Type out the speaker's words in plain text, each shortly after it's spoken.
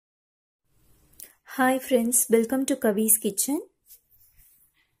Hi friends, welcome to Kavi's Kitchen.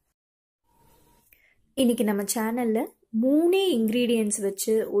 இன்னைக்கு நம்ம சேனல்ல 3 ingredients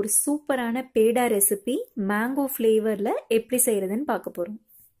வச்சு ஒரு சூப்பரான பேடா ரெசிபி மேங்கோ ஃப்ளேவர்ல எப்படி செய்யறதுன்னு பார்க்க போறோம்.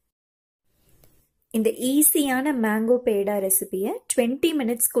 இந்த ஈஸியான மேங்கோ பேடா ரெசிபியை 20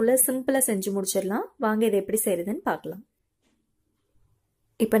 மினிட்ஸ்க்குள்ள சிம்பிளா செஞ்சு முடிச்சிடலாம். வாங்க இதை எப்படி செய்யறதுன்னு பார்க்கலாம்.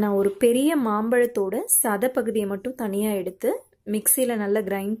 இப்போ நான் ஒரு பெரிய மாம்பழத்தோட சத பகுதியை மட்டும் தனியா எடுத்து மிக்ஸில நல்லா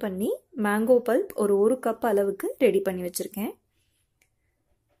கிரைண்ட் பண்ணி மேங்கோ பல்ப் ஒரு கப் அளவுக்கு ரெடி பண்ணி வச்சிருக்கேன்.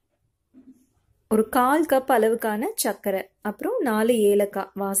 ஒரு 1/4 கப் அளவுக்கான சர்க்கரை, அப்புறம் 4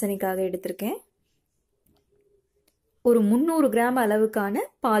 ஏலக்காய் வாசனைக்காக எடுத்திருக்கேன். ஒரு 300 கிராம் அளவுக்கான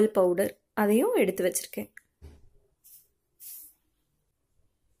பால் பவுடர் அதையும் எடுத்து வச்சிருக்கேன்.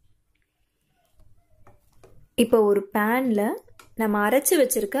 இப்போ ஒரு பேன்ல நம்ம அரைச்சு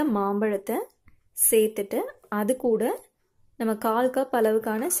வச்சிருக்க மாம்பழத்தை சேர்த்துட்டு அது கூட நம்ம 1/4 கப்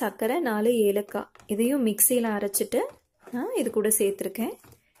அளவுக்கான சர்க்கரை, 4 ஏலக்காய் இதையும் மிக்சியில் அரைச்சிட்டு நான் இது கூட சேர்த்துருக்கேன்.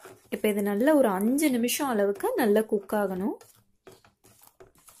 இப்போ இது நல்ல ஒரு 5 நிமிஷம் அளவுக்கு நல்லா குக் ஆகணும்.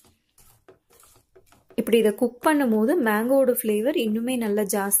 இப்படி இதை குக் பண்ணும் போது மேங்கோட ஃப்ளேவர் இன்னுமே நல்லா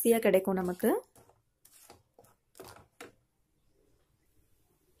ஜாஸ்தியாக கிடைக்கும் நமக்கு.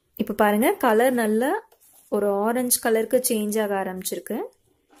 இப்போ பாருங்க, கலர் நல்லா ஒரு ஆரஞ்சு கலருக்கு சேஞ்ச் ஆக ஆரம்பிச்சிருக்கு.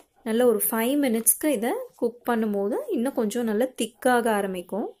 நல்ல ஒரு 5 மினிட்ஸ்க்கு இதை குக் பண்ணும்போது இன்னும் கொஞ்சம் நல்லா திக்காக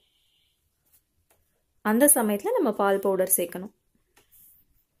ஆரம்பிக்கும். அந்த சமயத்தில் நம்ம பால் பவுடர் சேர்க்கணும்.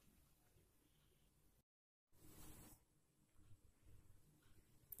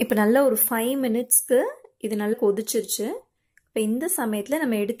 இப்போ நல்ல ஒரு 5 மினிட்ஸ்க்கு இது நல்லா கொதிச்சிருச்சு. இப்போ இந்த சமயத்தில்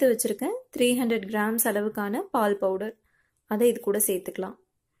நம்ம எடுத்து வச்சிருக்க 300 கிராம்ஸ் அளவுக்கான பால் பவுடர் அதை இது கூட சேர்த்துக்கலாம்.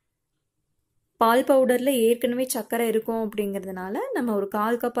 பால் பவுடரில் ஏற்கனவே சர்க்கரை இருக்கும் அப்படிங்கிறதுனால நம்ம ஒரு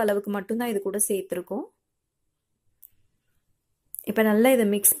 1/4 கப் அளவுக்கு மட்டும்தான் இது கூட சேர்த்துருக்கோம். இப்போ நல்லா இதை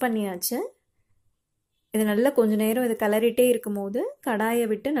மிக்ஸ் பண்ணியாச்சு. இது நல்லா கொஞ்சம் நேரம் இதை கிளறிட்டே இருக்கும் போது கடாயை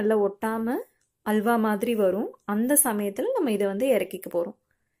விட்டு நல்லா ஒட்டாமல் அல்வா மாதிரி வரும். அந்த சமயத்தில் நம்ம இதை இறக்கிக்க போகிறோம்.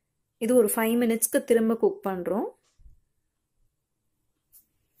 இது ஒரு 5 மினிட்ஸ்க்கு திரும்ப குக் பண்ணுறோம்.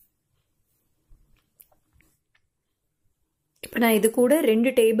 இப்போ நான் இது கூட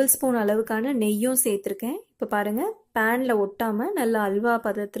 2 டேபிள் ஸ்பூன் அளவுக்கான நெய்யும் சேர்த்துருக்கேன். இப்போ பாருங்கள், பேனில் ஒட்டாமல் நல்ல அல்வா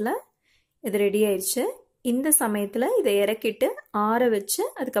பதத்தில் இது ரெடி ஆயிடுச்சு. இந்த சமயத்தில் இதை இறக்கிட்டு ஆற வச்சு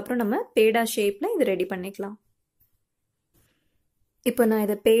அதுக்கப்புறம் நம்ம பேடா ஷேப்பில் இதை ரெடி பண்ணிக்கலாம். இப்போ நான்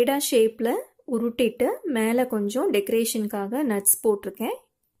இதை பேடா ஷேப்பில் உருட்டிட்டு மேலே கொஞ்சம் டெக்கரேஷனுக்காக நட்ஸ் போட்டிருக்கேன்.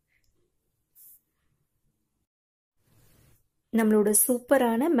 நம்மளோட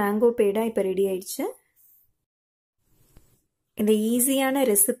சூப்பரான மேங்கோ பேடா இப்போ ரெடி ஆயிடுச்சு. இந்த ஈஸியான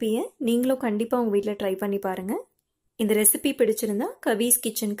ரெசிபியை நீங்களும் கண்டிப்பாக உங்கள் வீட்டில் ட்ரை பண்ணி பாருங்கள். இந்த ரெசிபி பிடிச்சிருந்தா கவிஸ்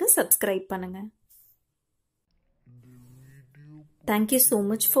கிச்சனுக்கு சப்ஸ்கிரைப் பண்ணுங்கள். தேங்க்யூ ஸோ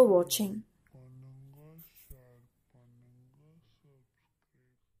மச் ஃபார் வாட்சிங்.